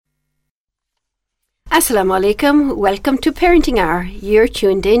Assalamu alaikum. Welcome to Parenting Hour. You're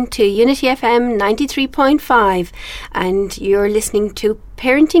tuned in to Unity FM 93.5 and you're listening to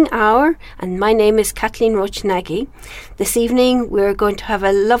Parenting Hour, and my name is Kathleen Roach-Nagy. This evening we're going to have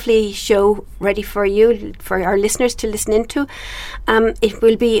a lovely show ready for you, for our listeners to listen into. It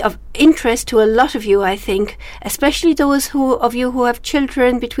will be of interest to a lot of you, I think, especially those of you who have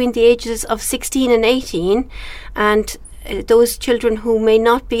children between the ages of 16 and 18, and those children who may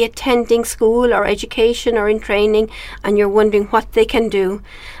not be attending school or education or in training, and you're wondering what they can do.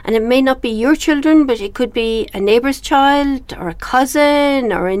 And it may not be your children, but it could be a neighbour's child or a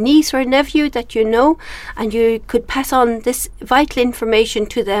cousin or a niece or a nephew that you know, and you could pass on this vital information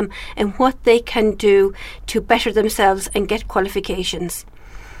to them and what they can do to better themselves and get qualifications.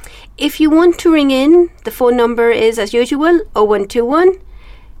 If you want to ring in, the phone number is as usual 0121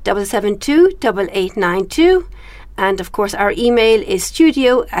 772 8892. And of course our email is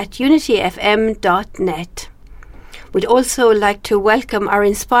studio@unityfm.net. We'd also like to welcome our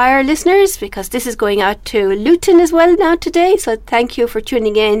Inspire listeners, because this is going out to Luton as well now today. So thank you for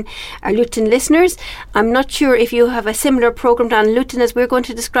tuning in, our Luton listeners. I'm not sure if you have a similar programme down in Luton as we're going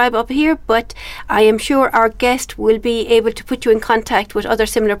to describe up here, but I am sure our guest will be able to put you in contact with other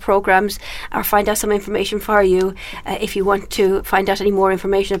similar programmes or find out some information for you if you want to find out any more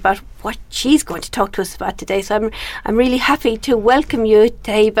information about what she's going to talk to us about today. So I'm really happy to welcome you,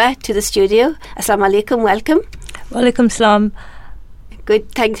 Taiba, to the studio. Assalamu alaikum, welcome. Walaikum salam.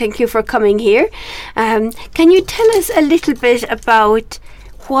 Good, thank you for coming here. Can you tell us a little bit about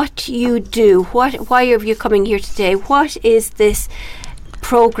what you do? Why are you coming here today? What is this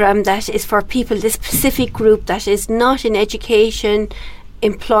programme that is for people, this specific group that is not in education,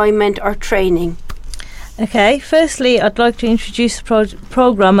 employment or training? Okay, firstly I'd like to introduce the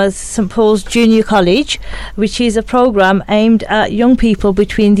programme as St Paul's Junior College, which is a programme aimed at young people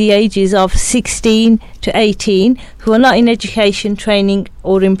between the ages of 16 to 18 who are not in education, training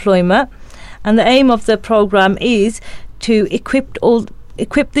or employment. And the aim of the programme is to equip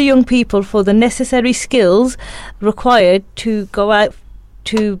the young people for the necessary skills required to go out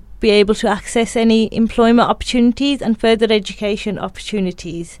to be able to access any employment opportunities and further education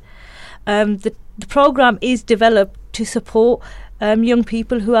opportunities. The programme is developed to support young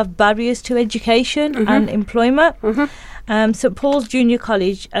people who have barriers to education and employment. St Paul's Junior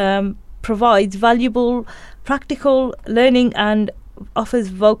College provides valuable practical learning and offers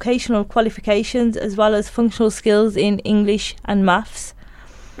vocational qualifications as well as functional skills in English and maths.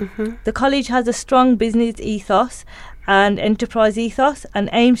 The college has a strong business ethos and enterprise ethos and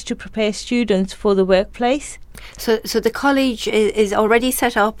aims to prepare students for the workplace. So the college is already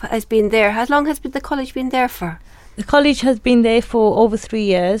set up, has been there. How long has the college been there for? The college has been there for over 3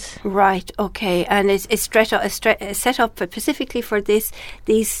 years. Right, okay. And it's set up specifically for these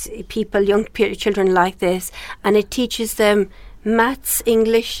people, young children like this, and it teaches them Maths,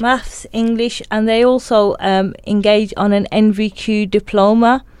 English, and they also engage on an NVQ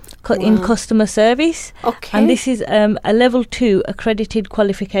diploma in customer service. Okay. And this is a level 2 accredited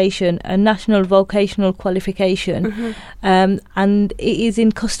qualification, a national vocational qualification, and it is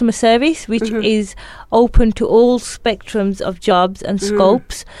in customer service, which is open to all spectrums of jobs and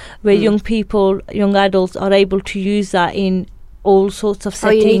scopes, where young adults are able to use that in all sorts of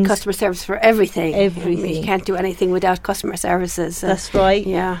settings. Oh, you need customer service for everything. Everything. You can't do anything without customer services. That's right.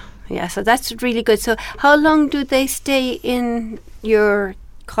 Yeah, so that's really good. So how long do they stay in your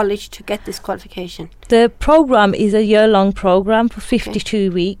college to get this qualification? The programme is a year-long programme for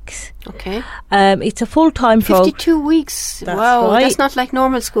 52 weeks. Okay. It's a full-time programme. 52 weeks? That's wow, right. That's not like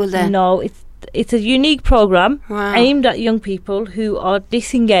normal school then. No, it's a unique programme aimed at young people who are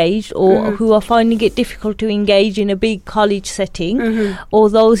disengaged or who are finding it difficult to engage in a big college setting, or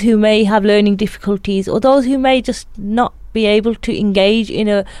those who may have learning difficulties, or those who may just not be able to engage in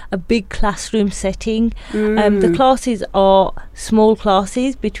a big classroom setting. The classes are small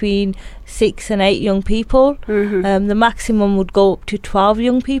classes between 6 and 8 young people. The maximum would go up to 12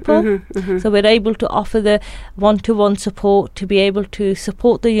 young people. So we're able to offer the one-to-one support to be able to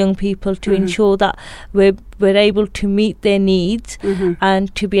support the young people to ensure that we're able to meet their needs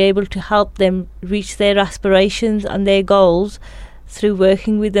and to be able to help them reach their aspirations and their goals through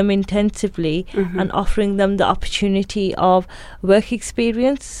working with them intensively and offering them the opportunity of work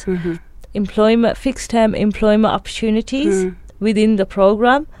experience, fixed-term employment opportunities within the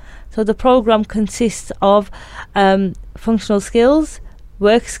programme. So the programme consists of functional skills,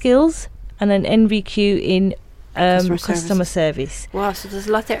 work skills and an NVQ in customer service. Wow, so there's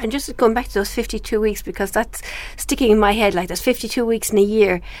a lot there. And just going back to those 52 weeks, because that's sticking in my head, like there's 52 weeks in a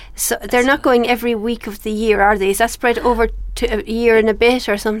year. So they're not going every week of the year, are they? Is that spread over to a year and a bit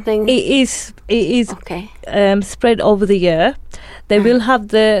or something? It is okay. Spread over the year. They will have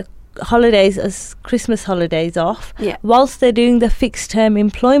the holidays as Christmas holidays off. Yeah. Whilst they're doing the fixed term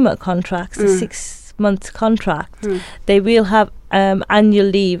employment contracts, the 6 month contract, they will have annual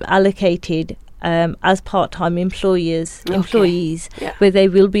leave allocated as part-time employees, where they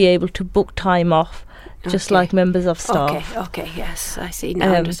will be able to book time off, just like members of staff. Okay, yes, I see.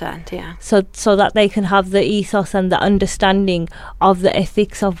 Now I understand, yeah. So that they can have the ethos and the understanding of the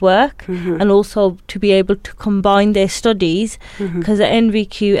ethics of work, and also to be able to combine their studies, because the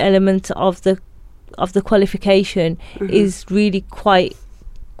NVQ elements of the qualification is really quite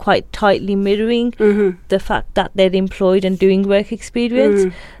tightly mirroring the fact that they're employed and doing work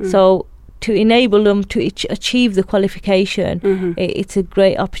experience. So to enable them to achieve the qualification, it's a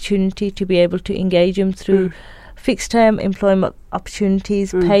great opportunity to be able to engage them through fixed term employment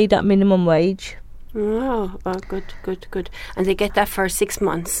opportunities paid at minimum wage. Oh, good. And they get that for 6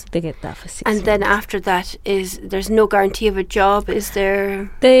 months? They get that for 6 months. And then after that, there's no guarantee of a job, is there?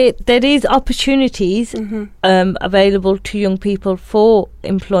 There is opportunities available to young people for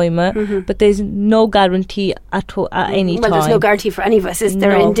employment, but there's no guarantee at all at any time. Well, there's no guarantee for any of us, is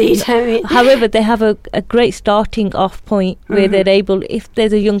there? Indeed. I mean. However, they have a great starting off point where they're able, if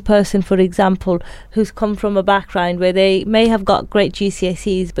there's a young person, for example, who's come from a background where they may have got great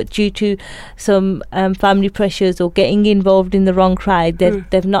GCSEs, but due to some family pressures or getting involved in the wrong crowd,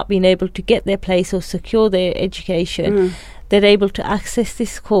 they've not been able to get their place or secure their education, they're able to access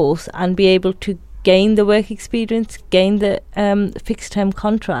this course and be able to gain the work experience, gain the fixed term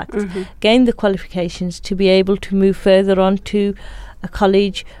contract, gain the qualifications to be able to move further on to a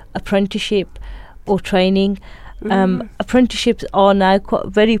college apprenticeship or training. Apprenticeships are now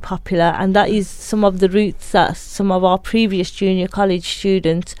very popular, and that is some of the routes that some of our previous junior college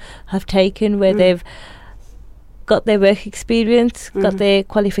students have taken, where they've got their work experience, got their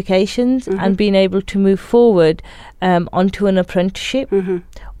qualifications, and been able to move forward onto an apprenticeship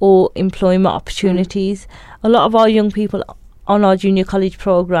or employment opportunities. A lot of our young people on our junior college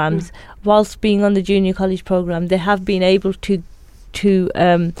programs, whilst being on the junior college program, they have been able to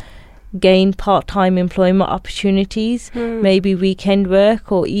gain part-time employment opportunities, maybe weekend work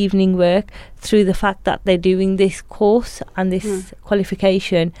or evening work, through the fact that they're doing this course and this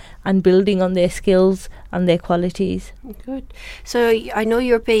qualification and building on their skills and their qualities. Good. So I know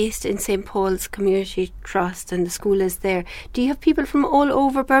you're based in St. Paul's Community Trust and the school is there. Do you have people from all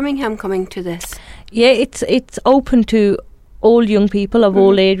over Birmingham coming to this? Yeah, it's open to all young people of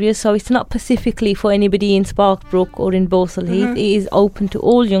all areas, so it's not specifically for anybody in Sparkbrook or in Borsall Heath. It is open to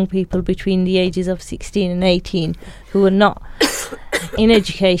all young people between the ages of 16 and 18 who are not in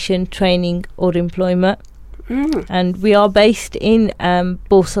education, training or employment. And we are based in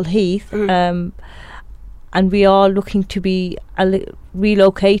Borsall Heath, and we are looking to be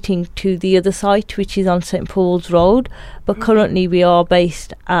relocating to the other site, which is on St. Paul's Road, but currently we are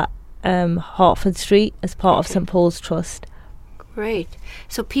based at Hertford Street as part of St. Paul's Trust. Great.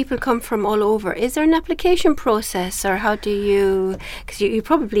 So people come from all over. Is there an application process, or how do you... Because you're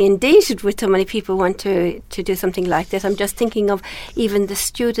probably inundated with so many people want to do something like this. I'm just thinking of even the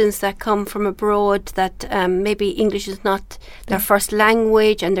students that come from abroad that maybe English is not their first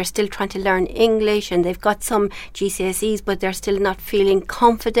language and they're still trying to learn English and they've got some GCSEs but they're still not feeling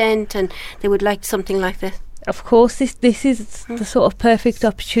confident and they would like something like this. Of course, this is the sort of perfect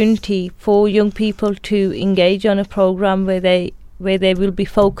opportunity for young people to engage on a programme where they will be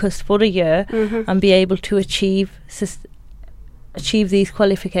focused for a year and be able to achieve these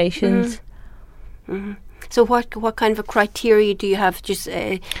qualifications. So what kind of a criteria do you have just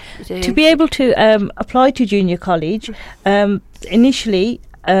to be able to apply to junior college? Initially,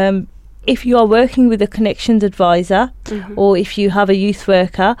 if you are working with a connections advisor or if you have a youth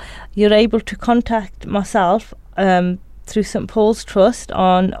worker, you're able to contact myself through St. Paul's Trust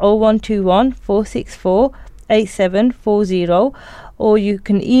on 0121 464 8740, or you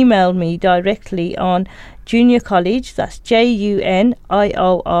can email me directly on junior college, that's JUNIOR.college,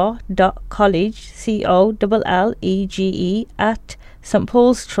 COLLEGE at St.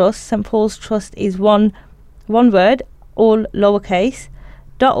 Paul's Trust. St. Paul's Trust is one word, all lowercase,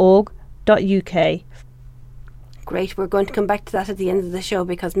 .org.uk. Great. We're going to come back to that at the end of the show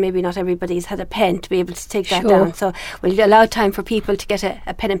because maybe not everybody's had a pen to be able to take that down. So we'll allow time for people to get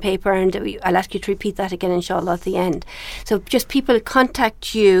a pen and paper, and I'll ask you to repeat that again, inshallah, at the end. So just people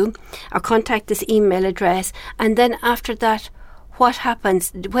contact you or contact this email address, and then after that, what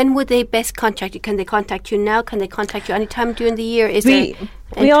happens? When would they best contact you? Can they contact you now? Can they contact you any time during the year?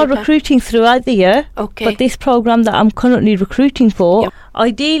 We are recruiting throughout the year. Okay. But this program that I'm currently recruiting for, Yep.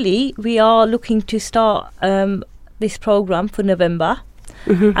 ideally, we are looking to start this program for November.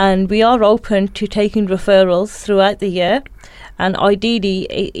 And we are open to taking referrals throughout the year, and ideally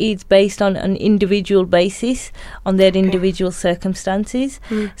it's based on an individual basis, on their individual circumstances.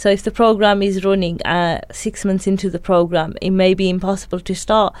 So if the program is running 6 months into the program, it may be impossible to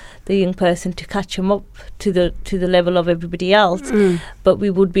start the young person to catch them up to the level of everybody else, but we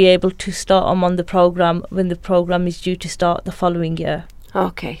would be able to start them on the program when the program is due to start the following year.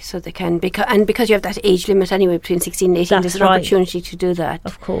 Okay, so they can, because you have that age limit anyway between 16 and 18, there's an opportunity to do that.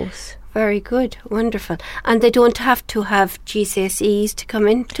 Of course. Very good, wonderful. And they don't have to have GCSEs to come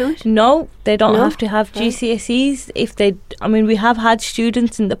into it? No, they don't have to have GCSEs. We have had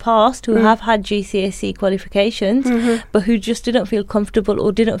students in the past who have had GCSE qualifications, but who just didn't feel comfortable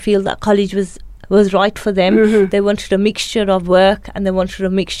or didn't feel that college was right for them. They wanted a mixture of work, and they wanted a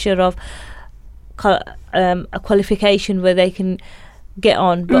mixture of a qualification where they can get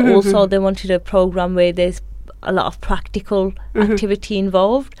on, but also they wanted a program where there's a lot of practical activity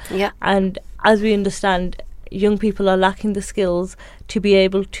involved. Yeah. And as we understand, young people are lacking the skills to be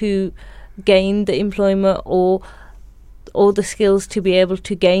able to gain the employment or the skills to be able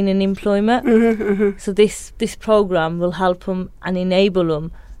to gain an employment. So this program will help them and enable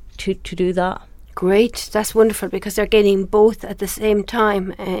them to do that. Great, that's wonderful, because they're getting both at the same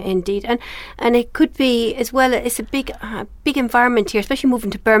time, indeed. And it could be as well, it's a big environment here, especially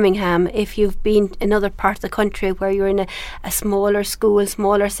moving to Birmingham. If you've been in another part of the country where you're in a smaller school,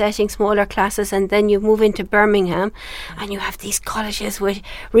 smaller setting, smaller classes, and then you move into Birmingham and you have these colleges with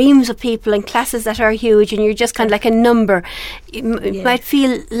reams of people and classes that are huge, and you're just kind of like a number. You might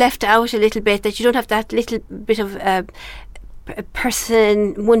feel left out a little bit, that you don't have that little bit of a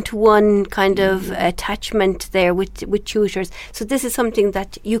person one-to-one kind of attachment there with tutors. So this is something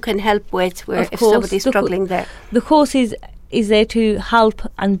that you can help with, where if somebody's struggling there. The course is there to help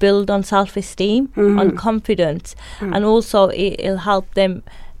and build on self-esteem, on confidence, and also it'll help them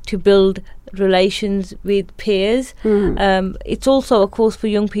to build relations with peers. It's also a course for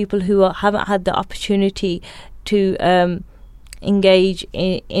young people who haven't had the opportunity to engage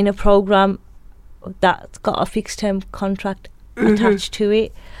in a program that's got a fixed term contract attached to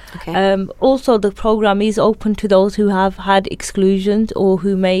it. Okay. Also, the program is open to those who have had exclusions or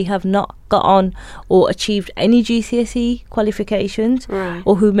who may have not got on or achieved any GCSE qualifications,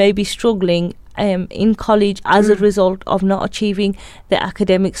 or who may be struggling in college as a result of not achieving the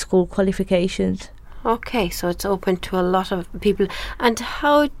academic school qualifications. Okay, so it's open to a lot of people. And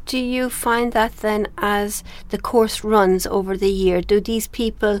how do you find that then as the course runs over the year? Do these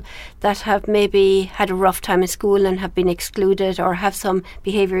people that have maybe had a rough time in school and have been excluded or have some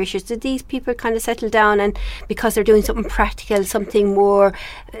behaviour issues, do these people kind of settle down, and because they're doing something practical, something more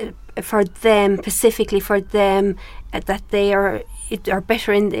for them, specifically for them, that they are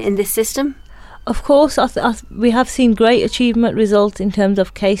better in this system? Of course, we have seen great achievement results in terms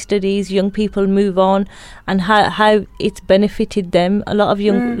of case studies, young people move on, and how it's benefited them. A lot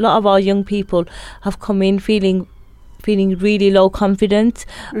of our young people have come in feeling really low confidence,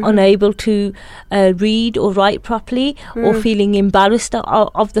 unable to read or write properly, or feeling embarrassed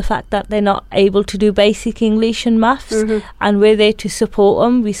of the fact that they're not able to do basic English and maths. And we're there to support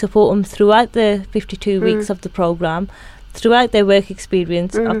them. We support them throughout the 52 weeks of the programme, throughout their work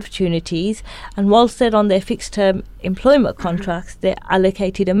experience opportunities, and whilst they're on their fixed term employment contracts, they're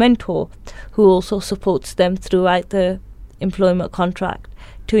allocated a mentor who also supports them throughout the employment contract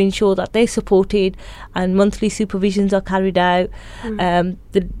to ensure that they're supported, and monthly supervisions are carried out.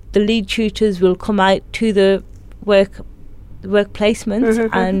 The lead tutors will come out to the work placements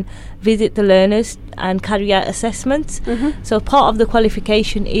and visit the learners and carry out assessments. So part of the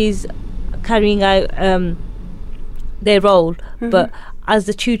qualification is carrying out their role, but as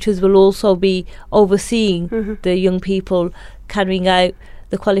the tutors will also be overseeing the young people carrying out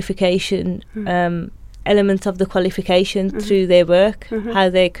the qualification elements of the qualification through their work, how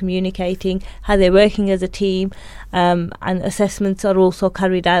they're communicating, how they're working as a team, and assessments are also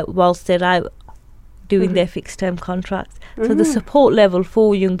carried out whilst they're out doing their fixed term contracts. So the support level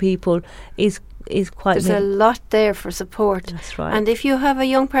for young people is quite there's a lot there for support. That's right. And if you have a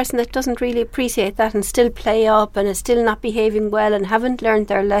young person that doesn't really appreciate that and still play up and is still not behaving well and haven't learned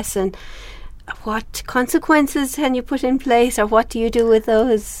their lesson, what consequences can you put in place, or what do you do with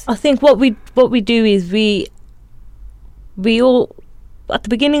those? I think what we do is we all, at the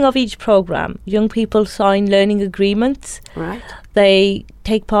beginning of each programme, young people sign learning agreements. Right. They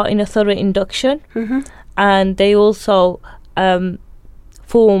take part in a thorough induction, and they also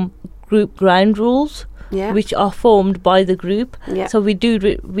form group ground rules, which are formed by the group. So we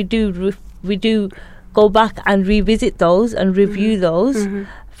do go back and revisit those and review those.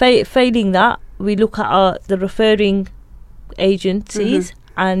 Failing that, we look at the referring agencies,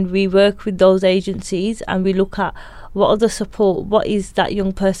 and we work with those agencies, and we look at what other support, what is that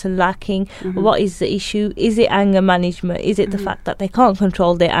young person lacking, what is the issue, is it anger management, is it the fact that they can't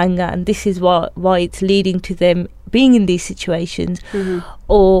control their anger and this is why it's leading to them being in these situations,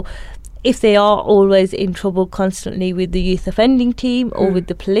 or if they are always in trouble constantly with the youth offending team or with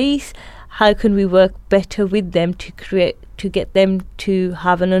the police, how can we work better with them to get them to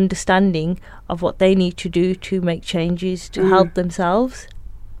have an understanding of what they need to do to make changes to help themselves.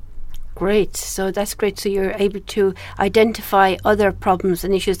 Great. So that's great. So you're able to identify other problems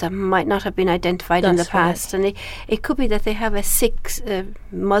and issues that might not have been identified in the past. Right. And it could be that they have a sick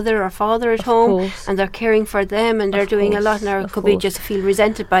mother or father at home, and they're caring for them, and they're doing a lot, and it could be just feel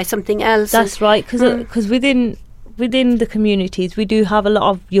resented by something else. That's right, because within the communities we do have a lot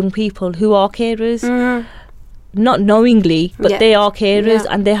of young people who are carers. Not knowingly, but they are carers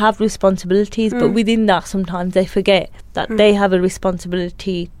and they have responsibilities, but within that sometimes they forget that they have a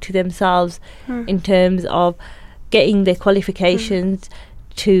responsibility to themselves in terms of getting their qualifications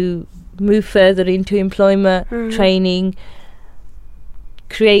to move further into employment, training,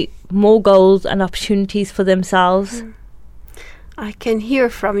 create more goals and opportunities for themselves. I can hear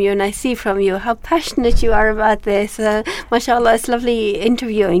from you and I see from you how passionate you are about this. Mashallah, it's lovely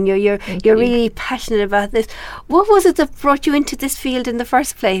interviewing you. You're really passionate about this. What was it that brought you into this field in the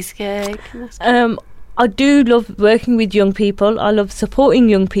first place? I do love working with young people. I love supporting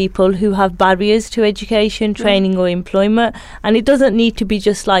young people who have barriers to education, training or employment. And it doesn't need to be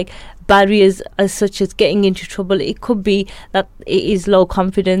just like barriers as such as getting into trouble. It could be that it is low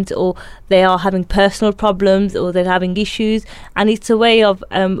confidence, or they are having personal problems, or they're having issues, and it's a way of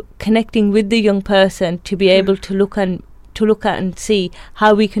connecting with the young person to be able to look at and see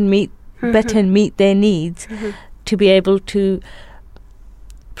how we can better meet their needs to be able to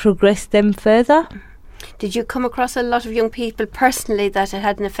progress them further. Did you come across a lot of young people personally that it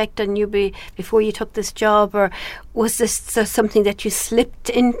had an effect on you before you took this job, or was this something that you slipped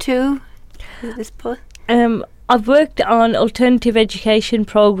into? I've worked on alternative education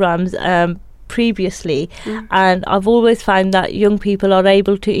programs previously, and I've always found that young people are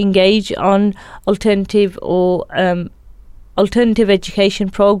able to engage on alternative education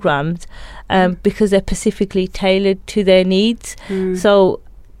programs because they're specifically tailored to their needs. So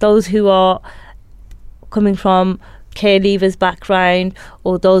those who are coming from care leavers background,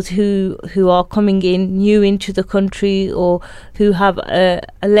 or those who are coming in new into the country, or who have a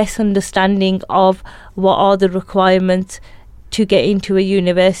less understanding of what are the requirements to get into a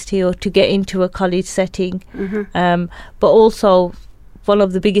university or to get into a college setting. But also one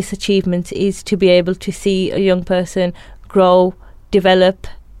of the biggest achievements is to be able to see a young person grow, develop,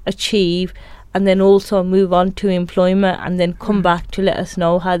 achieve, and then also move on to employment, and then come back to let us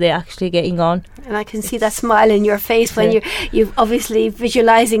know how they're actually getting on. And I can see that smile in your face when you're obviously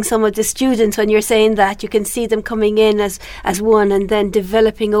visualising some of the students when you're saying that. You can see them coming in as one and then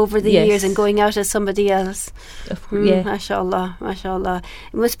developing over the years and going out as somebody else. Mashallah, mashallah.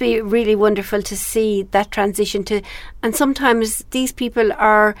 It must be really wonderful to see that transition and sometimes these people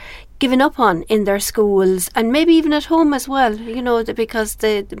are given up on in their schools and maybe even at home as well, because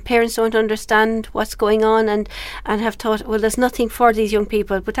the parents don't understand what's going on and have thought, well, there's nothing for these young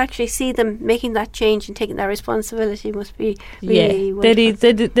people, but actually see them making that change and taking that responsibility must be really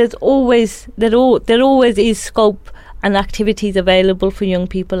wonderful. There always is scope and activities available for young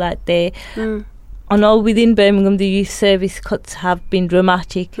people out there. I know within Birmingham the youth service cuts have been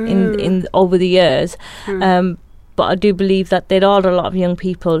dramatic in over the years, but I do believe that there are a lot of young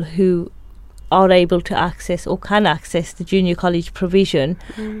people who are able to access or can access the junior college provision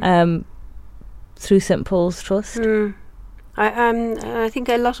through St Paul's Trust. I think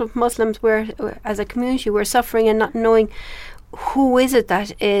a lot of Muslims as a community, we're suffering and not knowing who is it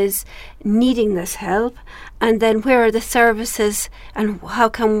that is needing this help, and then where are the services and how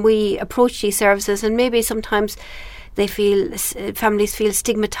can we approach these services. And maybe sometimes families feel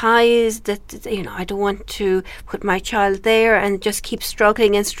stigmatized that I don't want to put my child there, and just keep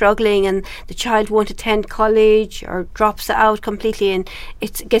struggling, and the child won't attend college or drops out completely, and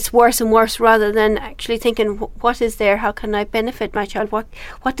it gets worse and worse, rather than actually thinking, what is there, how can I benefit my child,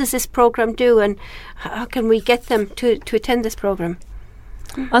 what does this program do, and how can we get them to attend this program?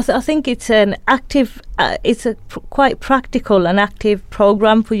 I think it's an active, quite practical and active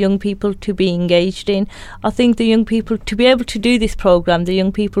program for young people to be engaged in. I think the young people, to be able to do this program, the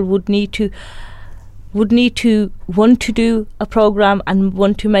young people would need to would need to want to do a program and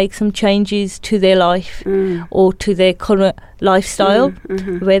want to make some changes to their life or to their current lifestyle,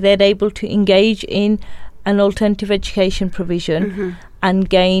 where they're able to engage in an alternative education provision and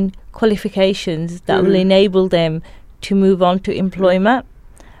gain qualifications that will enable them to move on to employment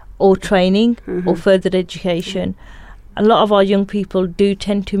or training or further education. A lot of our young people do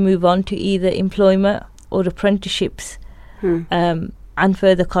tend to move on to either employment or apprenticeships and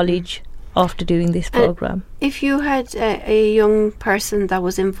further college after doing this program. If you had a young person that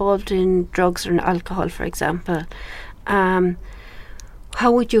was involved in drugs or alcohol, for example,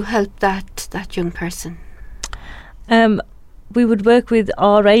 how would you help that young person? We would work with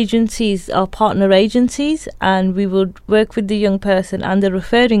our agencies, our partner agencies, and we would work with the young person and the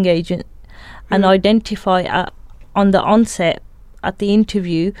referring agent and identify on the onset at the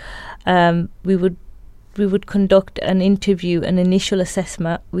interview. We would conduct an interview, an initial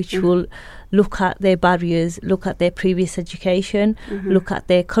assessment, which will look at their barriers, look at their previous education, look at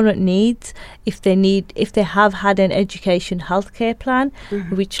their current needs, if they have had an education healthcare plan,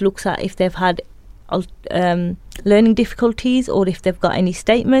 which looks at if they've had learning difficulties or if they've got any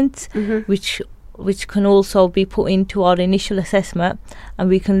statements, which can also be put into our initial assessment, and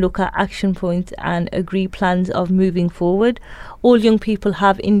we can look at action points and agree plans of moving forward. All young people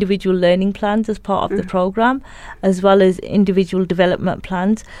have individual learning plans as part of the program, as well as individual development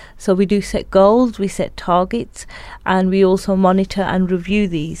plans. So we do set goals, we set targets, and we also monitor and review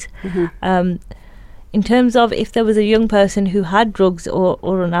these. In terms of if there was a young person who had drugs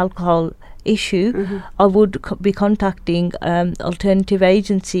or an alcohol issue, I would be contacting alternative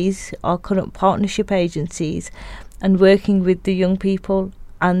agencies, our current partnership agencies, and working with the young people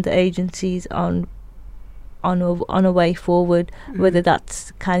and the agencies on a way forward, whether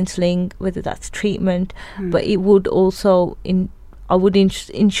that's counselling, whether that's treatment, but it would also I would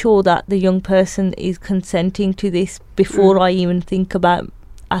ensure that the young person is consenting to this before I even think about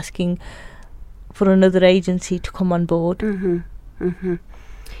asking for another agency to come on board.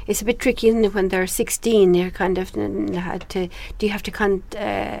 It's a bit tricky, isn't it, when they're 16? You're kind of do you have to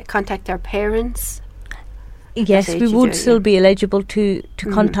contact their parents? Yes, we would still be eligible to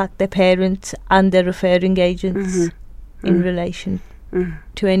contact their parents and their referring agents in relation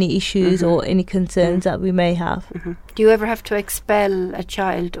to any issues or any concerns that we may have. Do you ever have to expel a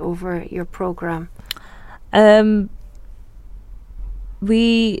child over your programme?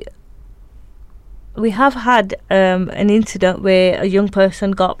 We have had an incident where a young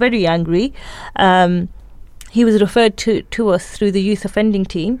person got very angry. He was referred to us through the youth offending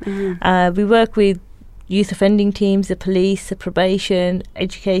team. We work with youth offending teams, the police, the probation,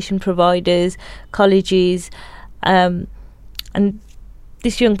 education providers, colleges, and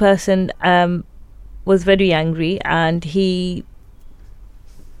this young person was very angry, and he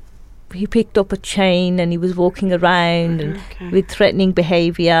picked up a chain and he was walking around and with threatening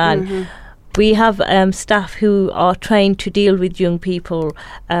behaviour. And we have staff who are trained to deal with young people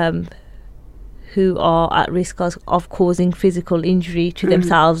who are at risk of causing physical injury to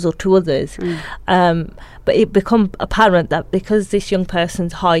themselves or to others. But it become apparent that because this young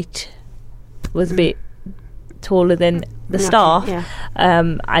person's height was a bit taller than the staff,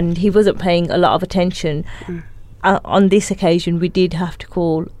 and he wasn't paying a lot of attention, on this occasion we did have to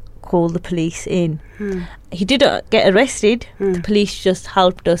call the police in. He didn't get arrested. The police just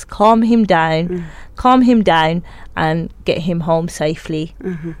helped us calm him down and get him home safely.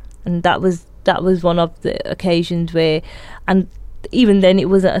 And that was one of the occasions where, and even then it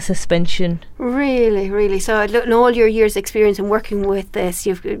wasn't a suspension. Really. So in all your years' experience in working with this,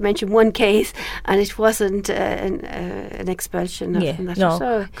 you've mentioned one case and it wasn't an expulsion.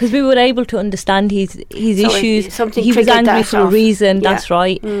 No, because we were able to understand his issues. He was angry for a reason. That's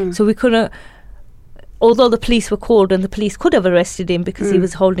right. So we couldn't, although the police were called and the police could have arrested him because he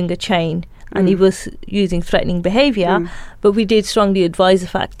was holding a chain and he was using threatening behaviour, but we did strongly advise the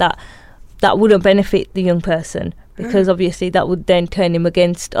fact that wouldn't benefit the young person, because obviously that would then turn him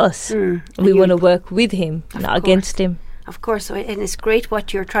against us. We want to work with him, not against him. Of course, and it's great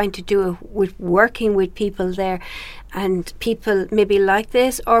what you're trying to do with working with people there, and people maybe like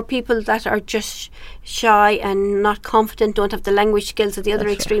this, or people that are just shy and not confident, don't have the language skills at the other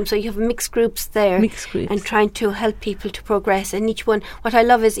extreme. So you have mixed groups there, and trying to help people to progress. And each one, what I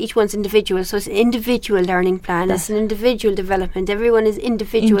love is each one's individual. So it's an individual learning plan, it's an individual development. Everyone is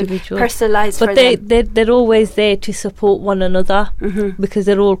individual. Personalised for them. But they're always there to support one another, because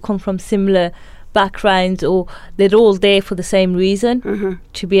they all come from similar backgrounds, or they're all there for the same reason,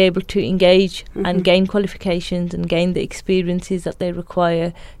 to be able to engage and gain qualifications and gain the experiences that they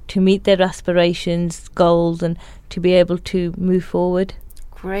require to meet their aspirations, goals, and to be able to move forward.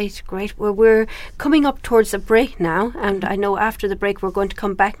 Great. Well, we're coming up towards a break now, and I know after the break we're going to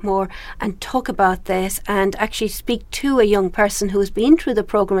come back more and talk about this and actually speak to a young person who's been through the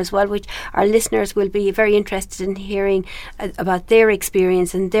programme as well, which our listeners will be very interested in hearing about their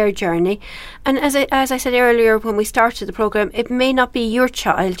experience and their journey. And as I said earlier when we started the programme, it may not be your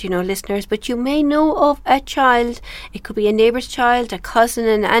child, listeners, but you may know of a child. It could be a neighbour's child, a cousin,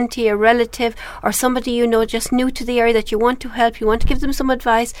 an auntie, a relative, or somebody just new to the area that you want to help, you want to give them some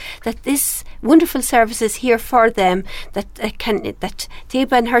advice, that this wonderful service is here for them, that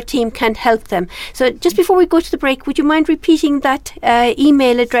Deba and her team can help them. So just before we go to the break, would you mind repeating that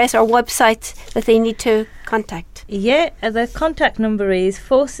email address or website that they need to contact? Yeah, the contact number is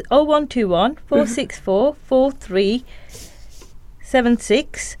 0121 464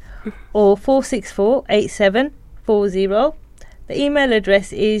 4376 or 464 8740. The email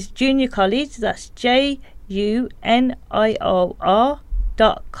address is Junior College, that's JUNIOR.college,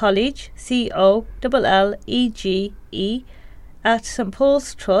 COLLEGE at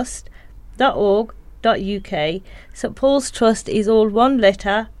stpaulstrust.org.uk. St Paul's Trust is all one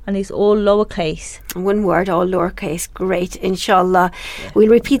letter and is all lowercase. One word, all lowercase. Great, inshallah. Yeah. We'll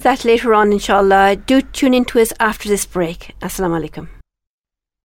repeat that later on, inshallah. Do tune in to us after this break. Assalamu alaikum.